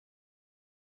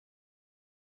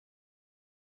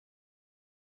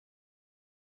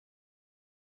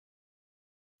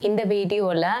இந்த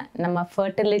வீடியோவில் நம்ம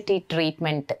ஃபர்டிலிட்டி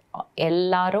ட்ரீட்மெண்ட்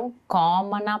எல்லாரும்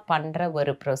காமனாக பண்ணுற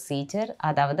ஒரு ப்ரொசீஜர்,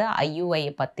 அதாவது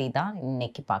ஐயுஐயை பற்றி தான்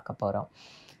இன்றைக்கி பார்க்க போகிறோம்.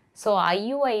 ஸோ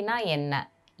ஐயுஐனா என்ன?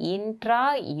 இன்ட்ரா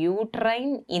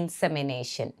யூட்ரைன்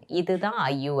இன்செமினேஷன், இதுதான்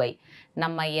ஐயுஐ.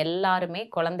 நம்ம எல்லாருமே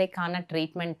குழந்தைக்கான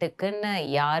ட்ரீட்மெண்ட்டுக்குன்னு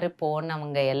யார்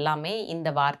போனவங்க எல்லாமே இந்த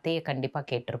வார்த்தையை கண்டிப்பாக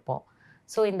கேட்டிருப்போம்.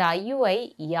 ஸோ இந்த ஐயுஐ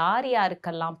யார்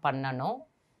யாருக்கெல்லாம் பண்ணணும்,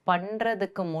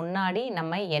 பண்ணுறதுக்கு முன்னாடி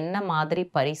நம்ம என்ன மாதிரி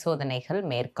பரிசோதனைகள்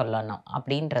மேற்கொள்ளணும்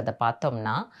அப்படின்றத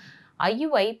பார்த்தோம்னா,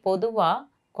 ஐயுஐ பொதுவாக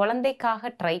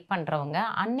குழந்தைக்காக ட்ரை பண்ணுறவங்க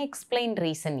அன்எக்ஸ்பிளைன்ட்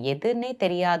ரீசன் எதுன்னே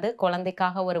தெரியாது,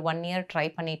 குழந்தைக்காக ஒரு 1 இயர் ட்ரை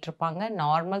பண்ணிகிட்ருப்பாங்க,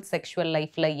 நார்மல் செக்ஷுவல்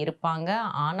லைஃப்பில் இருப்பாங்க,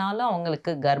 ஆனாலும்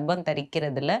அவங்களுக்கு கர்ப்பம்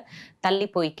தரிக்கிறதுல தள்ளி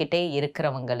போய்கிட்டே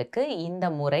இருக்கிறவங்களுக்கு இந்த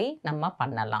முறை நம்ம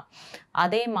பண்ணலாம்.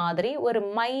 அதே மாதிரி ஒரு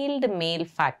மைல்டு மேல்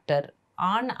ஃபேக்டர்,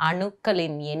 ஆண்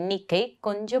அணுக்களின் எண்ணிக்கை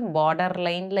கொஞ்சம் பார்டர்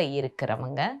லைனில்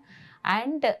இருக்கிறவங்க,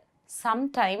 அண்ட்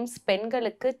சம்டைம்ஸ்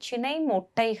பெண்களுக்கு சினை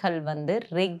முட்டைகள்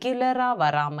ரெகுலராக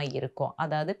வராமல் இருக்கும்,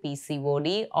 அதாவது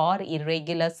பிசிஓடி ஆர்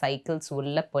இர்ரெகுலர் சைக்கிள்ஸ்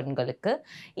உள்ள பெண்களுக்கு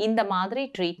இந்த மாதிரி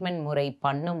ட்ரீட்மெண்ட் முறை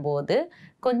பண்ணும்போது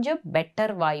கொஞ்சம்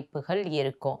பெட்டர் வாய்ப்புகள்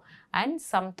இருக்கும். அண்ட்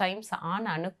சம்டைம்ஸ்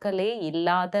ஆண் அணுக்களே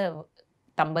இல்லாத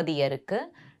தம்பதியருக்கு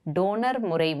டோனர்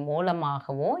முறை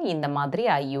மூலமாகவும் இந்த மாதிரி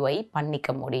ஐயுஐ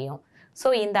பண்ணிக்க முடியும். ஸோ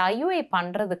இந்த ஐயுஐ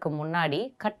பண்ணுறதுக்கு முன்னாடி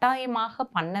கட்டாயமாக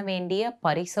பண்ண வேண்டிய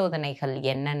பரிசோதனைகள்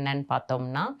என்னென்னு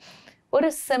பார்த்தோம்னா, ஒரு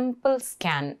சிம்பிள்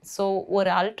ஸ்கேன். ஸோ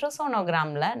ஒரு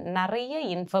அல்ட்ராசோனோகிராமில் நிறைய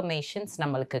இன்ஃபர்மேஷன்ஸ்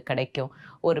நம்மளுக்கு கிடைக்கும்.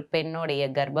 ஒரு பெண்ணுடைய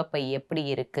கர்ப்பப்பை எப்படி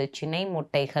இருக்குது, சினை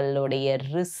முட்டைகளுடைய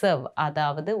ரிசர்வ்,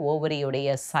 அதாவது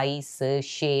ஓவரியுடைய சைஸு,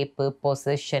 ஷேப்பு,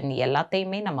 பொசிஷன்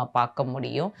எல்லாத்தையுமே நம்ம பார்க்க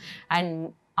முடியும். அண்ட்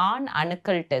ஆண்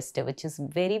அணுக்கள் test, which is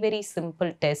very simple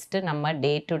test, நம்ம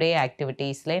டே டு டே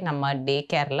ஆக்டிவிட்டீஸில் நம்ம டே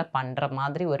கேரில் பண்ணுற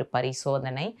மாதிரி ஒரு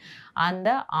பரிசோதனை. அந்த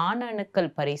ஆண் அணுக்கள்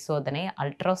பரிசோதனை,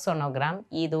 அல்ட்ராசோனோகிராம்,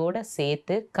 இதோடு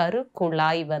சேர்த்து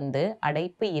கருக்குழாய்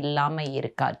அடைப்பு இல்லாமல்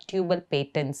இருக்கா, டியூபல்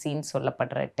பேட்டன்சின்னு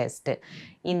சொல்லப்படுற டெஸ்ட்டு.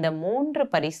 இந்த 3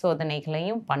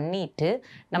 பரிசோதனைகளையும் பண்ணிட்டு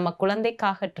நம்ம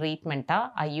குழந்தைக்காக ட்ரீட்மெண்ட்டாக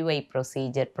ஐயுஐ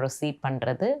ப்ரொசீட்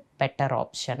பண்ணுறது பெட்டர்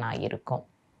ஆப்ஷனாக இருக்கும்.